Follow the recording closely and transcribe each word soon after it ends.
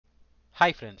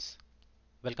Hi friends,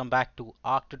 welcome back to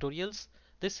ARC Tutorials.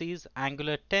 This is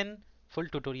Angular 10 full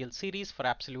tutorial series for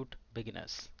absolute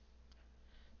beginners.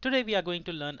 Today we are going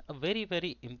to learn a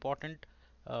very important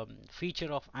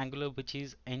feature of Angular, which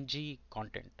is ng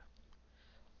content.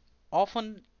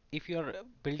 Often if you are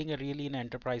building a really an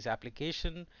enterprise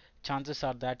application, chances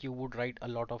are that you would write a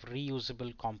lot of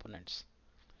reusable components.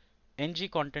 Ng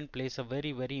content plays a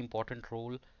very important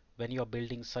role when you are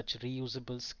building such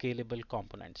reusable scalable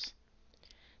components.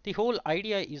 The whole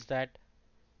idea is that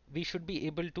we should be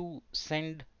able to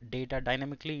send data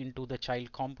dynamically into the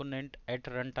child component at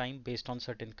runtime based on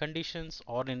certain conditions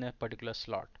or in a particular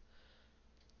slot.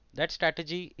 That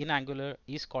strategy in Angular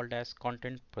is called as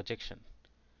content projection.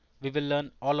 We will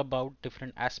learn all about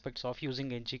different aspects of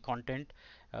using ng content,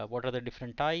 what are the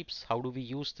different types, how do we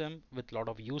use them with a lot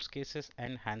of use cases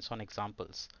and hands-on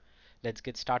examples. Let's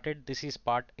get started. This is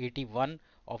part 81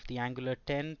 of the Angular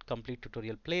 10 complete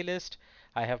tutorial playlist.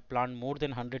 I have planned more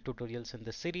than 100 tutorials in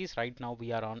this series. Right now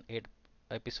we are on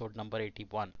episode number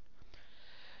 81.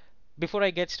 Before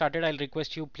I get started, I'll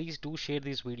request you please do share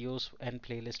these videos and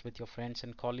playlist with your friends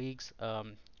and colleagues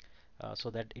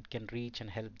so that it can reach and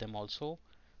help them also.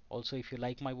 Also, if you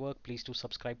like my work, please do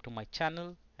subscribe to my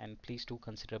channel and please do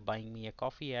consider buying me a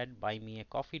coffee at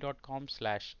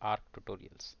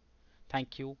buymeacoffee.com/arctutorials.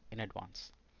 Thank you in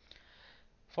advance.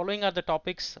 Following are the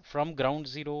topics from ground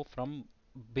zero, from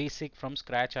basic, from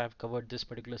scratch. I have covered this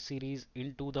particular series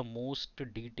into the most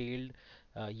detailed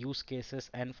use cases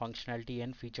and functionality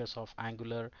and features of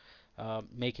Angular,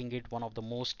 making it one of the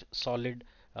most solid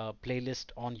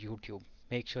playlist on YouTube.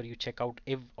 Make sure you check out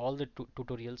all the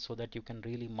tutorials so that you can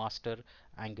really master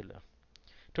Angular.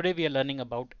 Today we are learning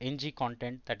about ng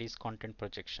content, that is content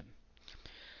projection.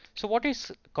 So what is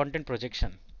content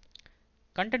projection?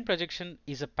 Content projection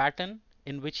is a pattern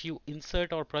in which you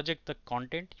insert or project the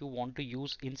content you want to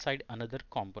use inside another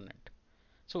component.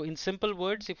 So in simple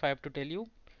words, if I have to tell you,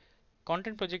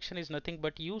 content projection is nothing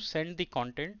but you send the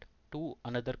content to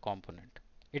another component.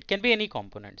 It can be any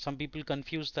component. Some people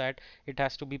confuse that it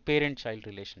has to be parent-child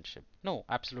relationship. No,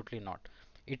 absolutely not.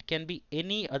 It can be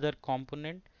any other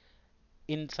component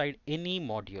inside any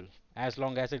module as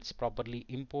long as it's properly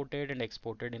imported and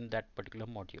exported in that particular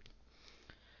module.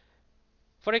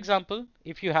 For example,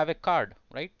 if you have a card,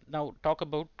 right? Now talk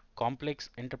about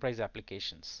complex enterprise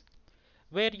applications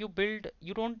where you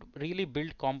don't really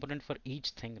build component for each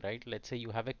thing, right? Let's say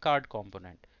you have a card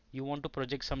component. You want to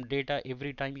project some data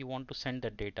every time you want to send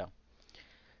that data.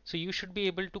 So you should be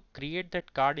able to create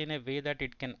that card in a way that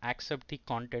it can accept the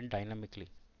content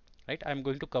dynamically, right? I'm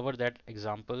going to cover that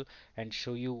example and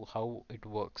show you how it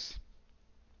works.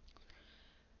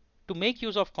 To make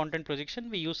use of content projection,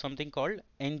 we use something called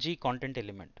ng content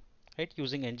element, right?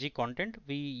 Using ng content,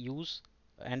 we use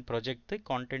and project the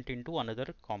content into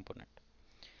another component.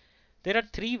 There are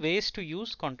three ways to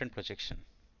use content projection.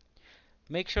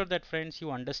 Make sure that friends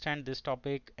you understand this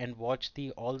topic and watch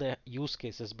all the use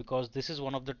cases, because this is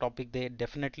one of the topic they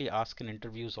definitely ask in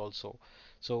interviews also.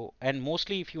 So, and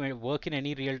mostly if you work in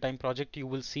any real-time project, you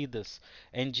will see this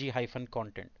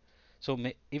ng-content. So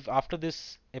if after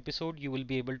this episode you will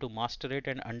be able to master it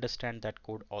and understand that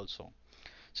code also.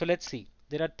 So let's see.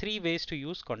 There are three ways to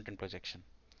use content projection.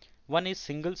 One is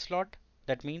single slot.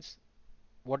 That means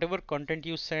whatever content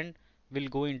you send will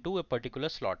go into a particular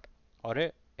slot, or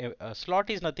a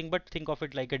slot is nothing but think of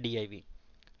it like a div,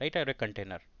 right, or a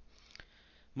container.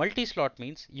 Multi-slot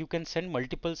means you can send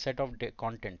multiple set of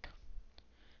content.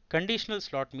 Conditional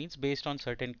slot means based on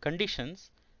certain conditions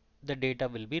the data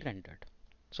will be rendered.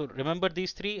 So remember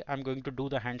these three. I'm going to do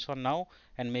the hands-on now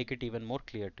and make it even more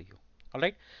clear to you. All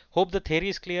right, hope the theory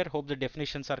is clear, hope the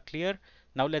definitions are clear.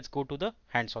 Now let's go to the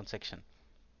hands-on section.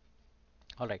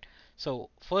 All right, so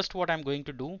first what I'm going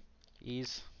to do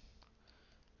is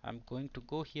I'm going to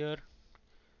go here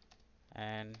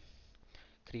and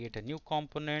create a new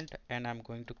component, and I'm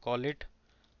going to call it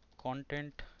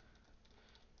content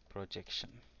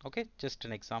projection. Okay, just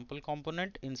an example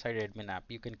component inside admin app.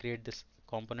 You can create this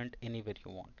component anywhere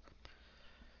you want.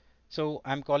 So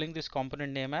I'm calling this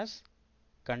component name as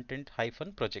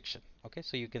content-projection. Okay,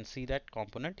 so you can see that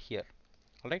component here.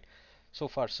 All right, so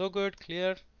far so good,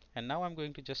 clear. And now I'm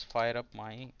going to just fire up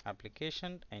my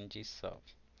application ng-serve.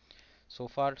 So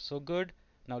far so good.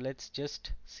 Now let's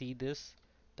just see this,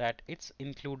 that it's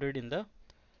included in the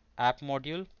app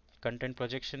module. Content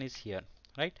projection is here,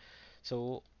 right?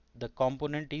 So the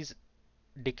component is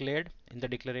declared in the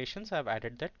declarations. I've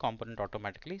added that component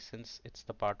automatically since it's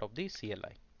the part of the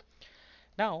CLI.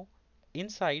 Now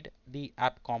inside the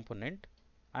app component,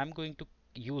 I'm going to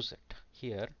use it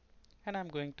here, and I'm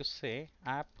going to say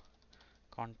app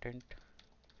content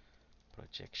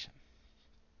projection.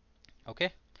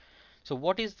 Okay, so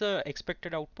what is the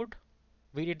expected output?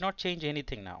 We did not change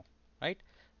anything now, right?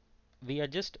 We are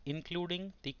just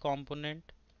including the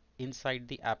component inside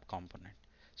the app component.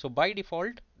 So by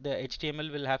default, the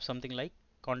HTML will have something like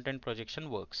content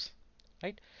projection works,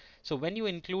 right? So when you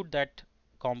include that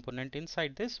component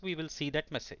inside this, we will see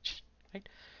that message, right?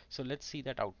 So let's see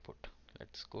that output.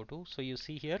 Let's go to, so you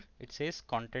see here, it says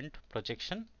content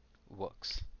projection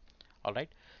works. All right.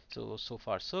 So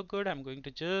far so good. I'm going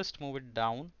to just move it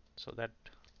down so that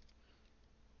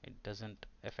it doesn't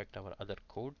affect our other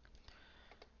code.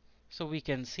 So we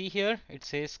can see here it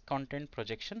says content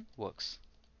projection works.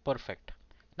 Perfect.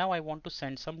 Now I want to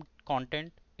send some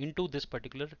content into this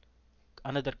particular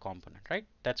another component, right?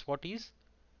 That's what is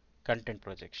content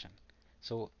projection.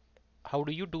 So how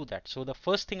do you do that? So the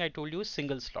first thing I told you is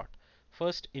single slot.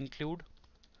 First include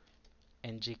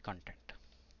ng content,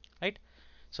 right?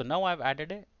 So now I've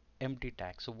added a empty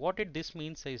tag. So what this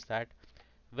means is that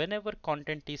whenever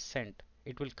content is sent,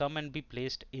 it will come and be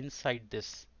placed inside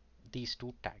these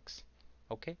two tags.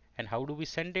 Okay, and how do we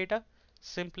send data?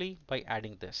 Simply by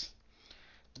adding this.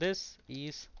 This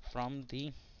is from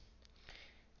the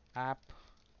app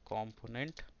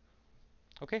component.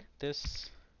 Okay, this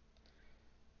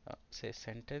say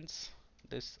sentence,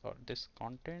 this or this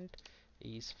content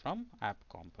is from app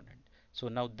component. So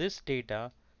now this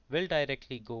data will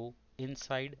directly go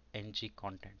inside ng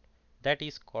content. That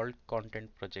is called content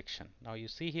projection. Now you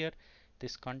see here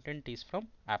this content is from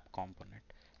app component,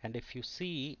 and if you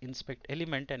see inspect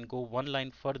element and go one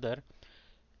line further,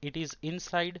 it is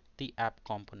inside the app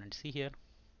component. See here,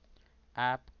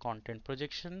 app content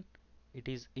projection, it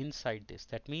is inside this.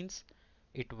 That means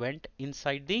it went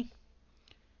inside the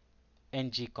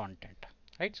ng content,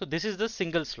 right? So this is the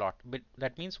single slot, but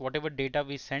that means whatever data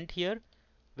we sent here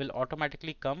will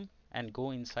automatically come and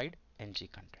go inside ng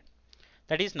content.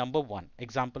 That is number one,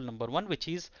 example number one, which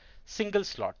is single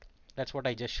slot. That's what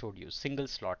I just showed you, single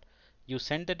slot. You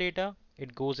send the data,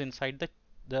 it goes inside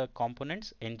the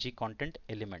component's ng content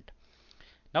element.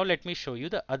 Now let me show you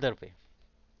the other way.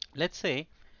 Let's say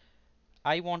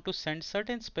I want to send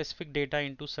certain specific data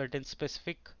into certain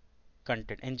specific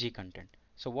content, ng content.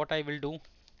 So what I will do,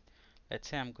 let's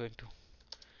say I'm going to,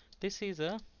 this is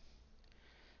a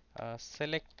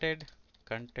selected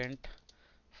content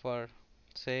for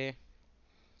say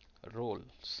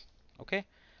roles. Okay,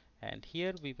 and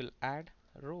here we will add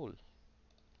role.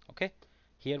 Okay,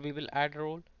 here we will add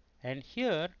role, and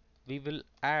here we will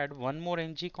add one more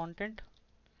ng content,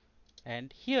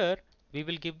 and here we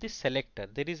will give the selector.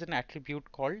 There is an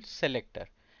attribute called selector.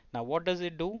 Now what does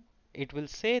it do? It will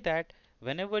say that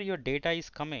whenever your data is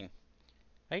coming,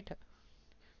 right,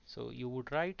 so you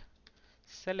would write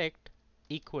select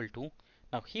equal to,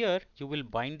 now here you will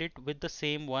bind it with the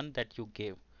same one that you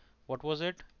gave. What was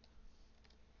it?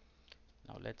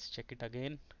 Now let's check it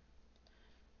again.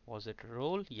 Was it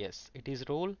role? Yes, it is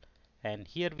role, and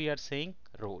here we are saying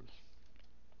role.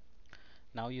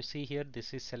 Now you see here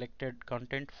this is selected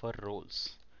content for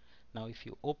roles. Now if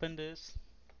you open this,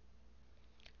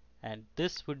 and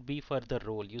this would be for the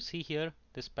role. You see here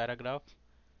this paragraph,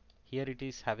 here it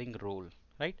is having role,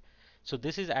 right? So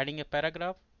this is adding a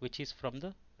paragraph which is from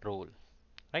the role,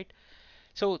 right?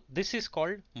 So this is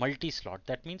called multi-slot.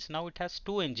 That means now it has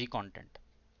two ng content.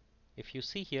 If you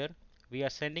see here, we are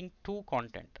sending two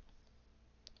content.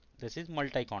 This is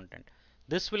multi-content.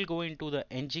 This will go into the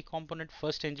ng component,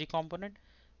 first ng component.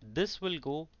 This will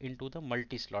go into the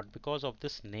multi-slot because of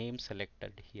this name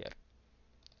selected here,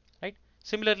 right?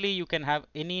 Similarly, you can have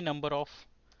any number of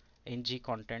ng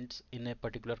contents in a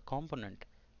particular component,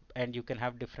 and you can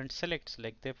have different selects,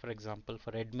 like there for example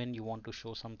for admin you want to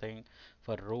show something,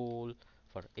 for role,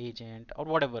 for agent, or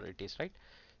whatever it is, right?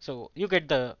 So you get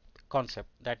the concept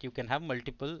that you can have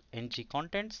multiple ng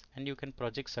contents and you can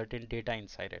project certain data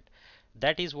inside it.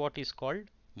 That is what is called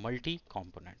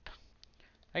multi-component,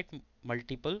 right?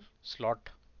 Multiple slot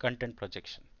content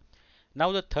projection.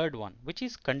 Now the third one, which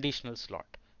is conditional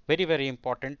slot. Very, very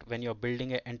important when you're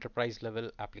building an enterprise level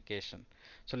application.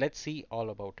 So let's see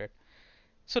all about it.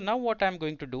 So now what I'm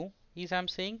going to do is I'm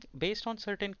saying based on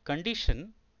certain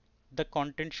condition, the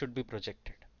content should be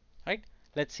projected, right?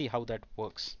 Let's see how that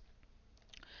works.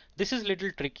 This is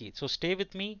little tricky, so stay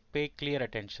with me, pay clear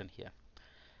attention here.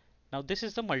 Now this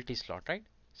is the multi-slot, right?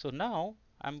 So now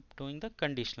I'm doing the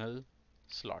conditional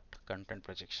slot content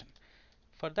projection.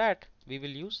 For that we will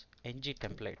use ng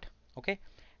template. Okay,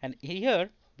 and here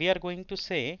we are going to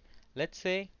say, let's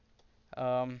say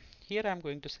here I'm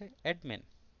going to say admin.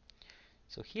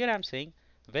 So here I'm saying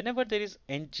whenever there is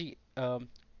ng,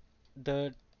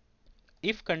 the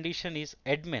if condition is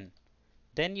admin,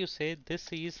 then you say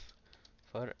this is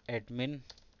for admin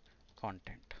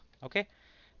content. Okay,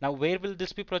 now where will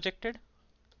this be projected?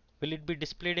 Will it be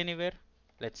displayed anywhere?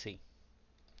 Let's see.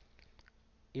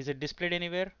 Is it displayed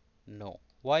anywhere? No.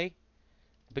 Why?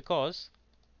 Because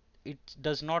it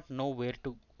does not know where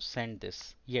to send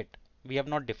this yet. We have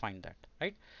not defined that,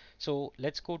 right? So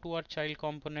let's go to our child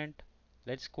component.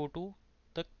 Let's go to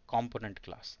the component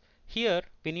class. Here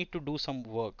we need to do some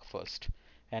work first,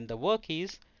 and the work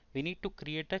is we need to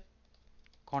create a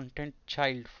content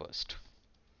child first.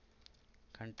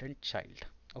 Content child.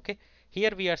 Okay,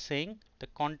 here we are saying the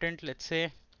content, let's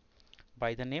say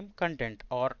by the name content,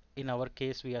 or in our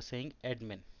case we are saying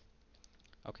admin.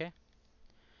 Okay,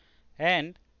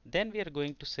 and then we are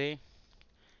going to say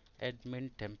admin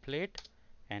template,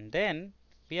 and then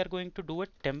we are going to do a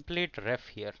template ref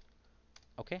here.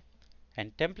 Okay,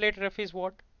 and template ref is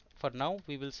what? For now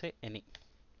we will say any.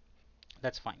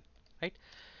 That's fine, right?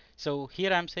 So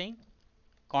here I'm saying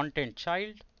content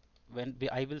child, when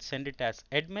I will send it as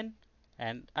admin,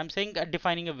 and I'm saying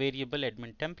defining a variable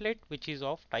admin template which is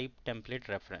of type template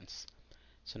reference.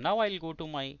 So now I'll go to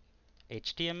my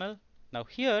HTML. Now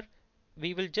here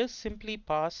we will just simply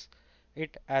pass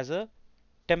it as a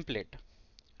template,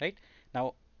 right?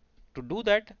 Now to do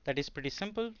that, that is pretty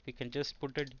simple. We can just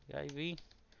put a div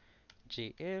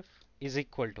jf is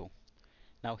equal to.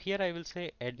 Now here I will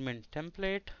say admin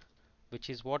template, which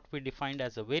is what we defined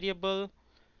as a variable,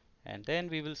 and then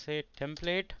we will say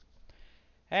template,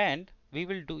 and we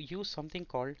will use something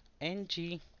called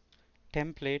ng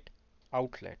template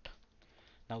outlet.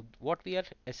 Now what we are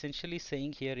essentially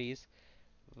saying here is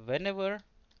whenever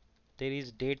there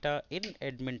is data in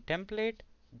admin template,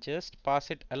 just pass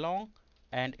it along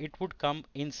and it would come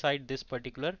inside this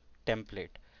particular template.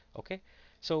 Okay,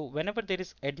 so whenever there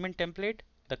is admin template,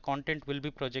 the content will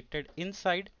be projected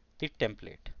inside the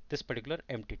template, this particular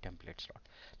empty template slot.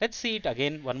 Let's see it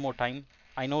again one more time.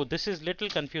 I know this is little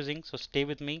confusing, so stay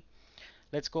with me.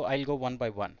 Let's go, I'll go one by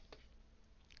one.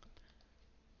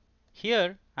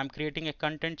 Here I'm creating a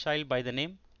content child by the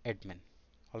name admin.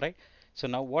 Alright, so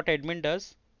now what admin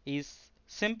does is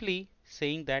simply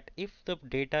saying that if the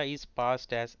data is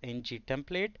passed as ng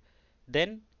template,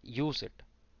 then use it,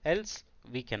 else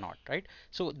we cannot, right?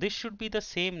 So this should be the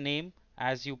same name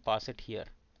as you pass it here.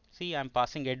 See, I'm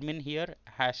passing admin here,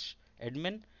 hash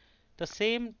admin. The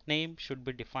same name should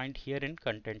be defined here in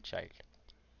content child.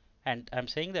 And I'm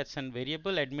saying that's a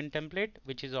variable admin template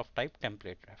which is of type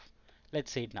template ref.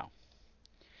 Let's see it now.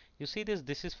 You see this,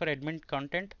 this is for admin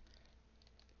content.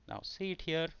 Now see it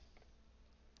here,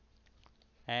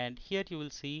 and here you will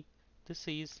see this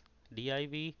is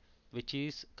div which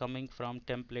is coming from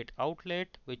template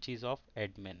outlet which is of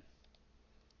admin,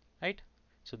 right?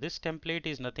 So this template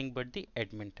is nothing but the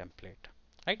admin template,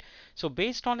 right? So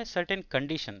based on a certain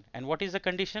condition, and what is the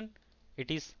condition?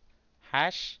 It is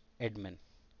hash admin,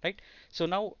 right? So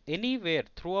now anywhere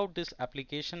throughout this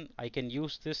application I can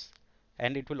use this,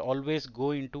 and it will always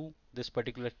go into this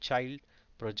particular child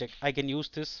project. I can use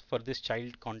this for this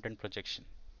child content projection.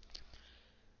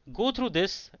 Go through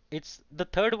this. It's the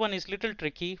third one is little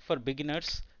tricky for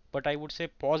beginners, but I would say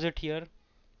pause it here,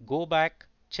 go back,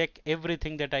 check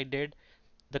everything that I did.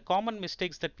 The common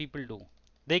mistakes that people do,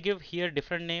 they give here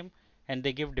different name and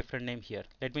they give different name here.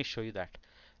 Let me show you that.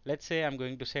 Let's say I'm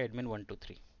going to say admin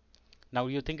 123. Now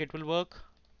you think it will work?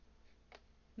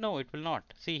 No, it will not.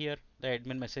 See here, the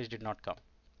admin message did not come.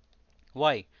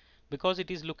 Why? Because it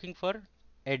is looking for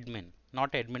admin,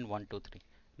 not admin 123.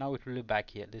 Now it will be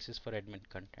back here. This is for admin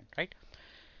content, right?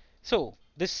 So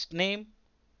this name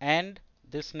and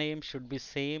this name should be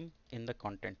same in the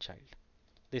content child.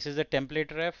 This is the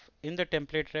template ref. In the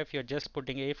template ref, you're just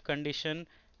putting a if condition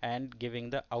and giving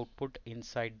the output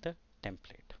inside the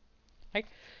template, right?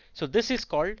 So this is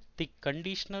called the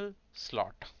conditional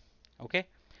slot, okay,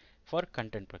 for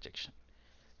content projection.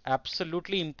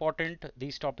 Absolutely important.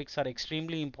 These topics are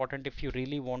extremely important if you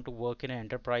really want to work in an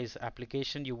enterprise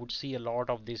application. You would see a lot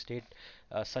of this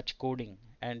such coding,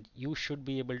 and you should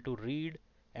be able to read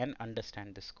and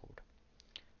understand this code.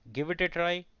 Give it a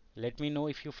try. Let me know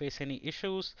if you face any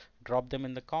issues. Drop them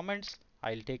in the comments.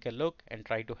 I'll take a look and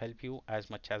try to help you as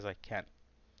much as I can.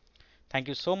 Thank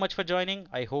you so much for joining.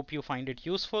 I hope you find it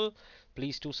useful.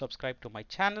 Please do subscribe to my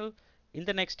channel. In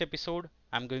the next episode,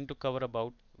 I'm going to cover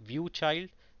about view child,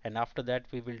 and after that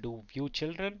we will do view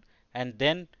children, and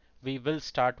then we will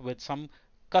start with some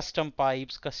custom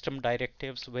pipes, custom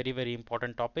directives, very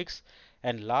important topics.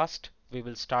 And last, we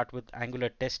will start with Angular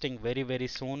testing very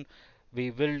soon. We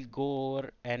will go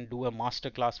over and do a master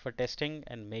class for testing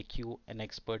and make you an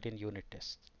expert in unit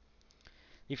tests.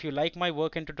 If you like my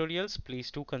work and tutorials, please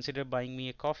do consider buying me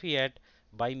a coffee at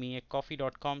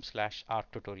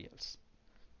buymeacoffee.com/rtutorials.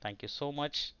 Thank you so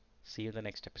much. See you in the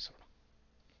next episode.